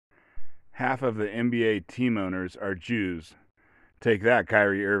Half of the NBA team owners are Jews. Take that,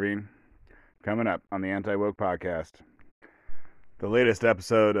 Kyrie Irving. Coming up on the Anti-Woke Podcast. The latest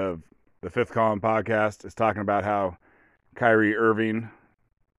episode of the Fifth Column Podcast is talking about how Kyrie Irving,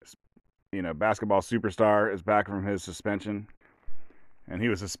 basketball superstar, is back from his suspension. And he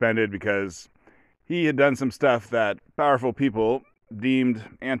was suspended because he had done some stuff that powerful people deemed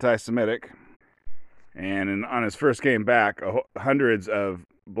anti-Semitic. And on his first game back, hundreds of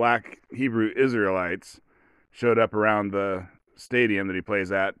black Hebrew Israelites showed up around the stadium that he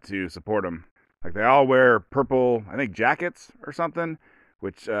plays at to support him. Like, they all wear purple, I think, jackets or something,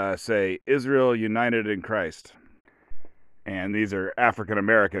 which say Israel United in Christ. And these are African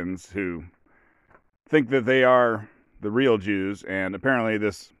Americans who think that they are the real Jews, and apparently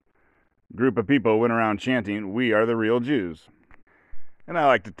this group of people went around chanting, "We are the real Jews." And I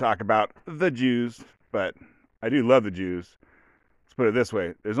like to talk about the Jews, but I do love the Jews. Let's put it this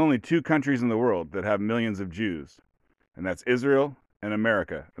way. There's only two countries in the world that have millions of Jews, and that's Israel and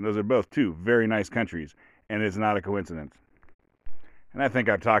America. And those are both two very nice countries, and it's not a coincidence. And I think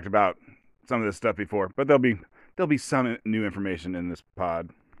I've talked about some of this stuff before, but there'll be some new information in this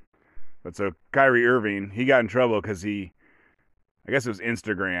pod. But so Kyrie Irving, he got in trouble because I guess it was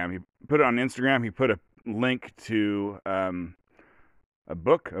Instagram. He put it on Instagram. He put a link to a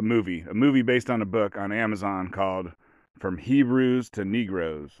movie based on a book on Amazon called From Hebrews to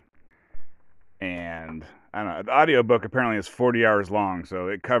Negroes. And I don't know, the audiobook apparently is 40 hours long, so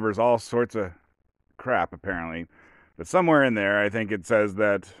it covers all sorts of crap apparently. But somewhere in there, I think it says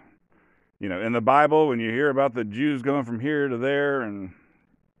that, in the Bible, when you hear about the Jews going from here to there and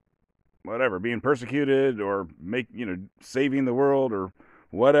whatever, being persecuted or saving the world or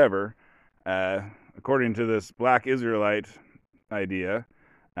whatever, according to this black Israelite idea,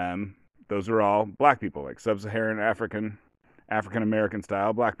 those are all black people, like sub-Saharan African American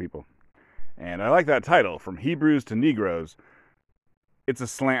style black people. And I like that title, From Hebrews to Negroes. It's a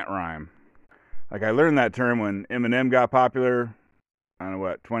slant rhyme. Like, I learned that term when Eminem got popular, I don't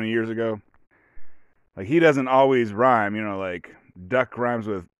know 20 years ago. Like, he doesn't always rhyme, like duck rhymes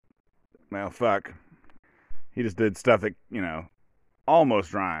with, well, fuck. He just did stuff that,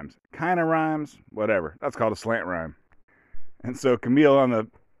 almost rhymes, kind of rhymes, whatever. That's called a slant rhyme. And so Camille on the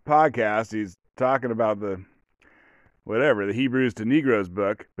podcast, he's talking about the Hebrews to Negroes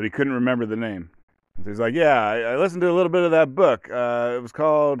book, but he couldn't remember the name. So he's like, yeah, I listened to a little bit of that book. It was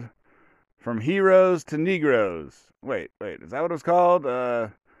called From Heroes to Negroes. Wait, is that what it was called?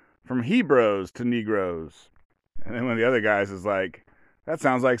 From Hebrews to Negroes. And then one of the other guys is like, that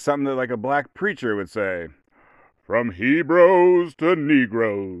sounds like something that like a black preacher would say. From Hebrews to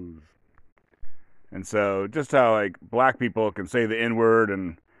Negroes. And so just how like black people can say the N-word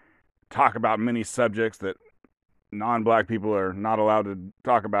and talk about many subjects that non-black people are not allowed to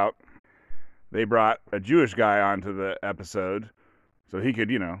talk about, they brought a Jewish guy onto the episode so he could,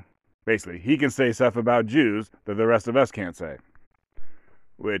 basically he can say stuff about Jews that the rest of us can't say,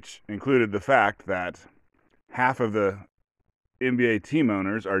 which included the fact that half of the NBA team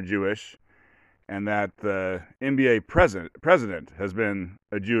owners are Jewish and that the NBA president has been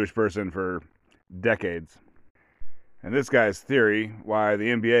a Jewish person for decades. And this guy's theory why the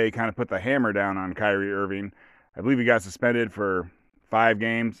NBA kind of put the hammer down on Kyrie Irving, I believe he got suspended for 5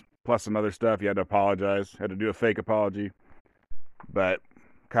 games, plus some other stuff. He had to apologize, had to do a fake apology. But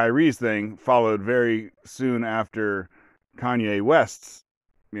Kyrie's thing followed very soon after Kanye West's,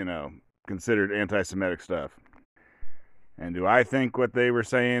 considered anti-Semitic stuff. And do I think what they were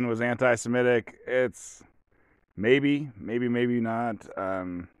saying was anti-Semitic? It's maybe not.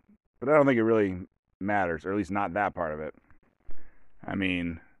 But I don't think it really matters, or at least not that part of it. I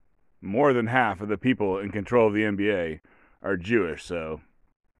mean, more than half of the people in control of the NBA are Jewish, so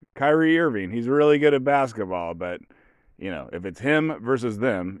Kyrie Irving, he's really good at basketball, but, if it's him versus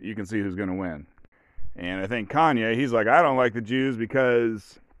them, you can see who's going to win. And I think Kanye, he's like, I don't like the Jews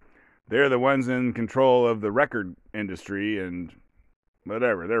because they're the ones in control of the record industry and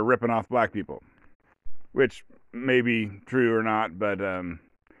whatever. They're ripping off black people, which may be true or not, but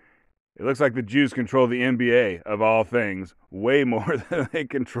it looks like the Jews control the NBA, of all things, way more than they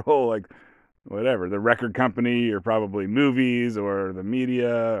control, like, whatever, the record company or probably movies or the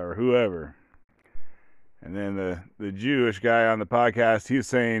media or whoever. And then the Jewish guy on the podcast, he's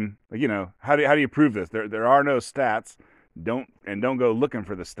saying, like, how do you prove this? There are no stats. Don't go looking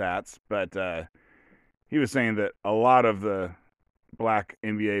for the stats. But he was saying that a lot of the black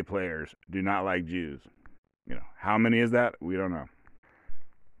NBA players do not like Jews. How many is that? We don't know.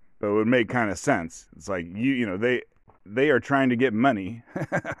 But it would make kind of sense. It's like, they are trying to get money,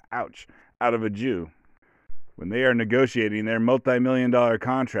 ouch, out of a Jew. When they are negotiating their multi-million-dollar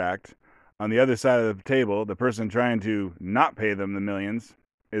contract on the other side of the table, the person trying to not pay them the millions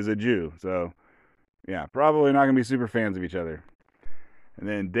is a Jew. So, yeah, probably not going to be super fans of each other. And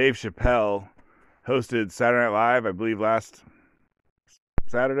then Dave Chappelle hosted Saturday Night Live, I believe, last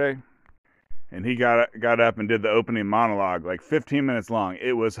Saturday. And he got up and did the opening monologue, like 15 minutes long.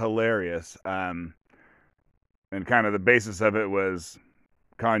 It was hilarious. And kind of the basis of it was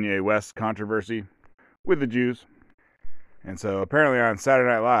Kanye West controversy with the Jews. And so apparently on Saturday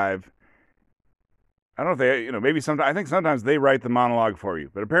Night Live, I don't know if they, maybe sometimes, I think sometimes they write the monologue for you.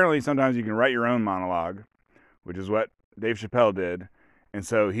 But apparently sometimes you can write your own monologue, which is what Dave Chappelle did. And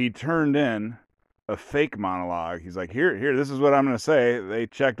so he turned in a fake monologue. He's like, here, this is what I'm going to say. They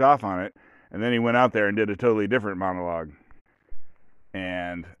checked off on it. And then he went out there and did a totally different monologue.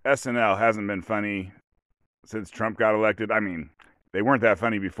 And SNL hasn't been funny since Trump got elected. I mean, they weren't that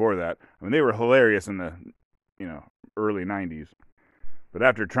funny before that. I mean, they were hilarious in the, early 90s. But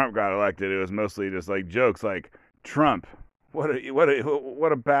after Trump got elected, it was mostly just like jokes like, Trump, what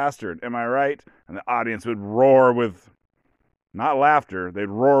a bastard, am I right? And the audience would roar with, not laughter, they'd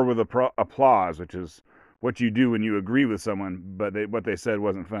roar with applause, which is what you do when you agree with someone, but what they said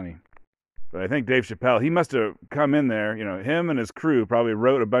wasn't funny. But I think Dave Chappelle, he must have come in there, him and his crew probably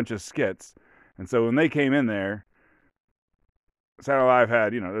wrote a bunch of skits. And so when they came in there, Saturday Night Live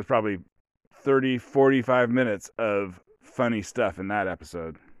had, there's probably 30, 45 minutes of funny stuff in that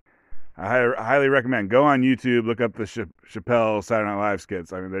episode. I highly recommend. Go on YouTube, look up the Chappelle Saturday Night Live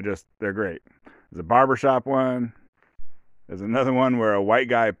skits. I mean, they're great. There's a barbershop one. There's another one where a white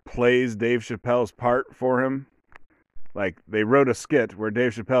guy plays Dave Chappelle's part for him. Like, they wrote a skit where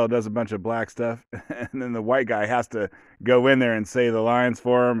Dave Chappelle does a bunch of black stuff, and then the white guy has to go in there and say the lines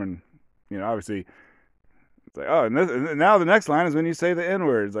for him. And, obviously, it's like, oh, and now the next line is when you say the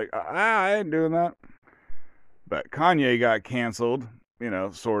N-word. It's like, I ain't doing that. But Kanye got canceled,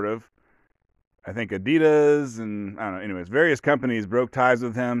 sort of. I think Adidas and, I don't know, anyways, various companies broke ties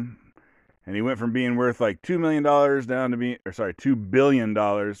with him. And he went from being worth like $2 million down to $2 billion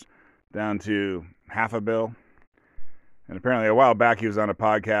down to half a bill. And apparently a while back he was on a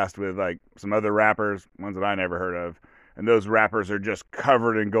podcast with like some other rappers, ones that I never heard of. And those rappers are just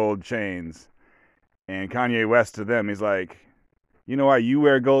covered in gold chains. And Kanye West to them, he's like, you know why you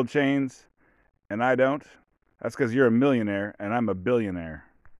wear gold chains and I don't? That's because you're a millionaire and I'm a billionaire.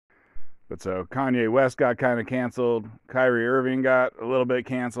 But so Kanye West got kind of canceled. Kyrie Irving got a little bit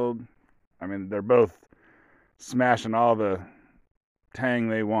canceled. I mean, they're both smashing all the tang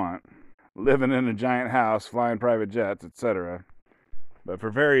they want. Living in a giant house, flying private jets, etc. But for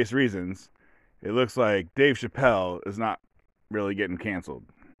various reasons, it looks like Dave Chappelle is not really getting canceled.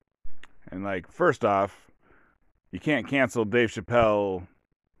 And like, first off, you can't cancel Dave Chappelle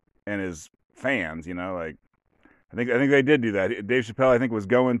and his fans, like I think they did do that. Dave Chappelle, I think, was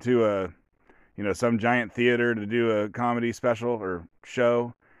going to some giant theater to do a comedy special or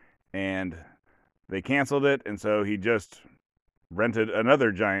show, and they canceled it, and so he just rented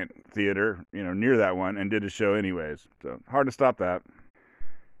another giant theater, near that one, and did a show anyways. So hard to stop that.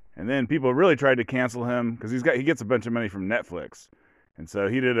 And then people really tried to cancel him because he gets a bunch of money from Netflix, and so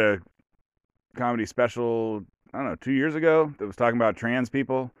he did a comedy special, I don't know, 2 years ago that was talking about trans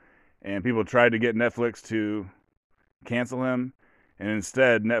people, and people tried to get Netflix to cancel him, and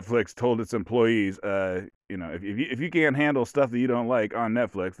instead Netflix told its employees, if you can't handle stuff that you don't like on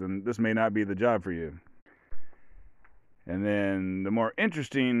Netflix, then this may not be the job for you. And then the more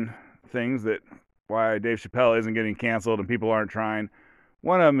interesting things that why Dave Chappelle isn't getting canceled and people aren't trying,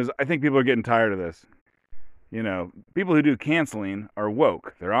 one of them is I think people are getting tired of this. People who do canceling are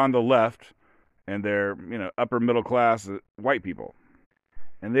woke. They're on the left, and they're, upper middle class white people.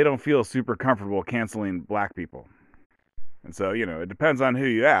 And they don't feel super comfortable canceling black people. And so, it depends on who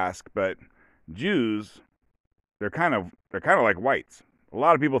you ask, but Jews, they're kind of like whites. A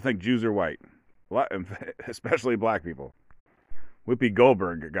lot of people think Jews are white, especially black people. Whoopi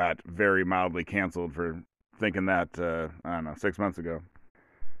Goldberg got very mildly canceled for thinking that, 6 months ago.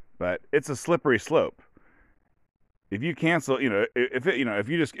 But it's a slippery slope. If you cancel,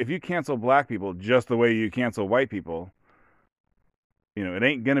 if you cancel black people just the way you cancel white people, it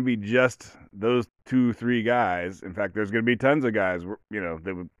ain't going to be just those 2-3 guys. In fact, there's going to be tons of guys,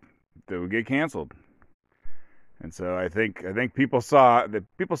 that would get canceled. And so I think people saw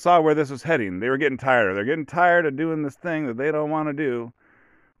where this was heading. They were getting tired. They're getting tired of doing this thing that they don't want to do.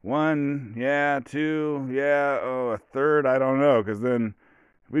 1, yeah, 2, yeah, a third, I don't know, because then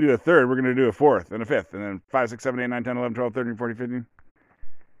if we do a third, we're going to do a fourth and a fifth, and then 5, 6, 7, 8, 9, 10, 11, 12, 13, 14, 15.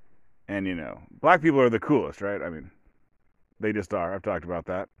 And, black people are the coolest, right? I mean, they just are. I've talked about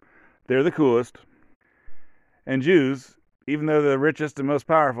that. They're the coolest. And Jews, even though they're the richest and most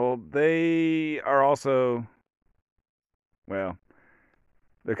powerful, they are also, well,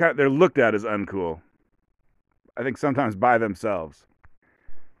 they're looked at as uncool. I think sometimes by themselves.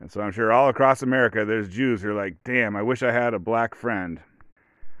 And so I'm sure all across America, there's Jews who are like, damn, I wish I had a black friend.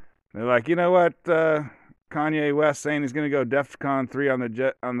 They're like, you know what, Kanye West saying he's going to go DEFCON 3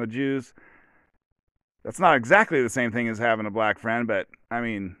 on the Jews. That's not exactly the same thing as having a black friend, but I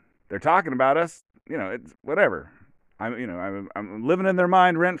mean, they're talking about us. It's whatever. I'm living in their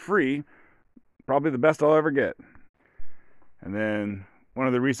mind rent free. Probably the best I'll ever get. And then one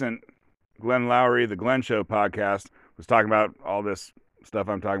of the recent Glenn Lowry, the Glenn Show podcast, was talking about all this stuff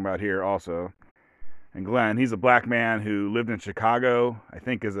I'm talking about here also. And Glenn, he's a black man who lived in Chicago, I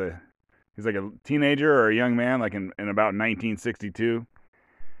think he's like a teenager or a young man, like in about 1962.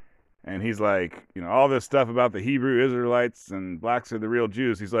 And he's like, all this stuff about the Hebrew Israelites and blacks are the real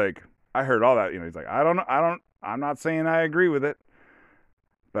Jews. He's like, I heard all that. He's like, I'm not saying I agree with it,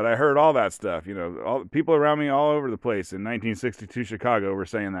 but I heard all that stuff. All people around me all over the place in 1962 Chicago were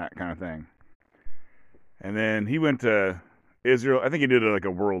saying that kind of thing. And then he went to Israel. I think he did like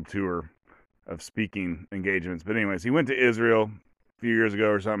a world tour of speaking engagements. But anyways, he went to Israel a few years ago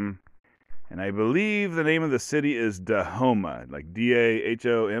or something. And I believe the name of the city is Dahoma, like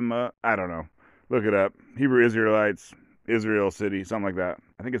Dahoma. I don't know. Look it up. Hebrew Israelites, Israel city, something like that.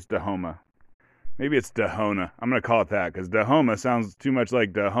 I think it's Dahoma. Maybe it's Dahona. I'm going to call it that because Dahoma sounds too much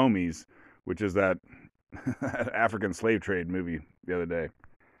like Dahomies, which is that African slave trade movie the other day.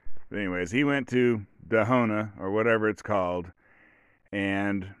 But anyways, he went to Dahona or whatever it's called,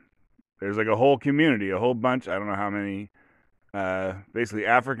 and there's like a whole community, a whole bunch, I don't know how many, basically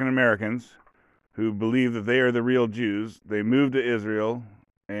African Americans who believe that they are the real Jews. They moved to Israel,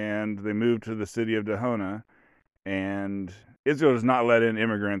 and they moved to the city of Dahona, and Israel does not let in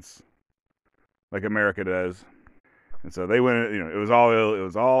immigrants like America does. And so they went, it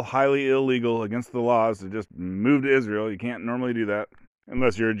was all highly illegal against the laws to just move to Israel. You can't normally do that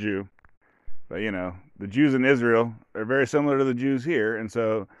unless you're a Jew. But, the Jews in Israel are very similar to the Jews here, and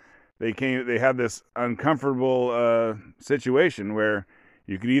so they had this uncomfortable situation where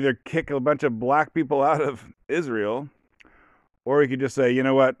you could either kick a bunch of black people out of Israel, or you could just say, you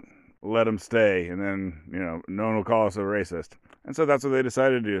know what, let them stay, and then, no one will call us a racist. And so that's what they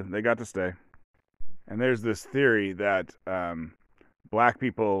decided to do. They got to stay. And there's this theory that black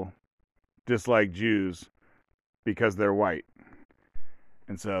people dislike Jews because they're white.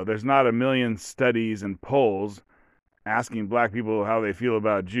 And so there's not a million studies and polls asking black people how they feel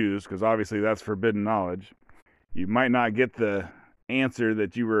about Jews, because obviously that's forbidden knowledge. You might not get the answer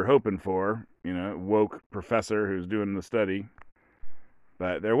that you were hoping for, woke professor who's doing the study.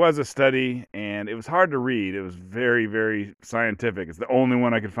 But there was a study, and it was hard to read. It was very, very scientific. It's the only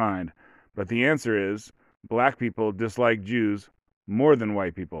one I could find. But the answer is black people dislike Jews more than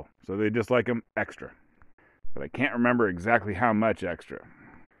white people. So they dislike them extra. But I can't remember exactly how much extra.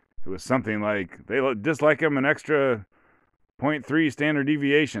 It was something like they dislike them an extra 0.3 standard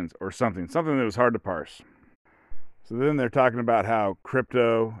deviations or something that was hard to parse. So then they're talking about how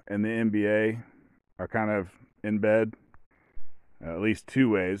crypto and the NBA are kind of in bed, at least two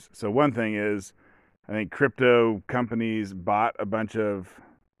ways. So one thing is, I think crypto companies bought a bunch of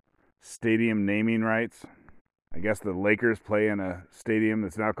stadium naming rights. I guess the Lakers play in a stadium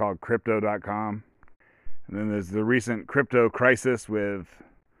that's now called Crypto.com. And then there's the recent crypto crisis with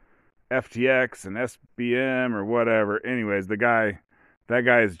FTX and SBM or whatever. Anyways, that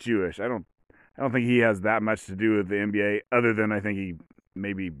guy is Jewish. I don't think he has that much to do with the NBA, other than I think he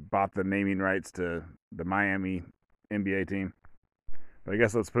maybe bought the naming rights to the Miami NBA team. But I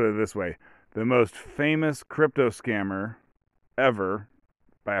guess let's put it this way. The most famous crypto scammer ever,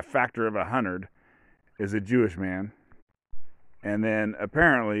 by a factor of 100, is a Jewish man. And then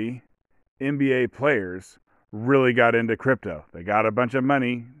apparently NBA players really got into crypto. They got a bunch of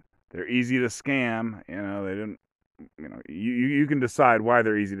money. They're easy to scam. They didn't, you can decide why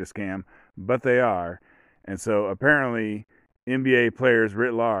they're easy to scam, but they are. And so apparently NBA players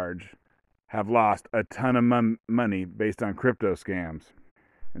writ large have lost a ton of money based on crypto scams.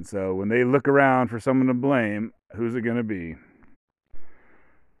 And so when they look around for someone to blame, who's it going to be?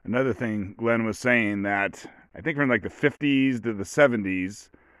 Another thing Glenn was saying, that I think from like the 50s to the 70s,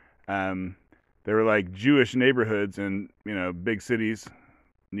 there were like Jewish neighborhoods in, big cities,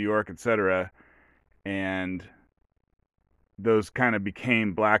 New York, etc. And those kind of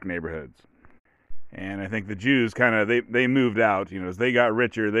became black neighborhoods. And I think the Jews kind of, they moved out, as they got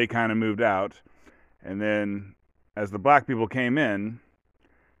richer, they kind of moved out. And then as the black people came in,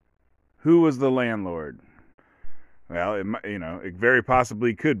 who was the landlord? Well, it very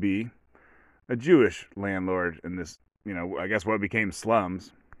possibly could be a Jewish landlord in this I guess what became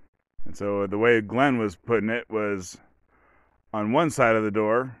slums. And so the way Glenn was putting it was, on one side of the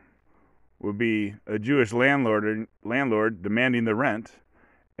door would be a Jewish landlord demanding the rent,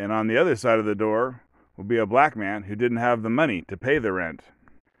 and on the other side of the door will be a black man who didn't have the money to pay the rent.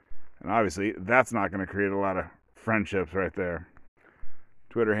 And obviously, that's not going to create a lot of friendships right there.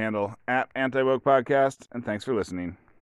 Twitter handle @AntiWokePodcast, and thanks for listening.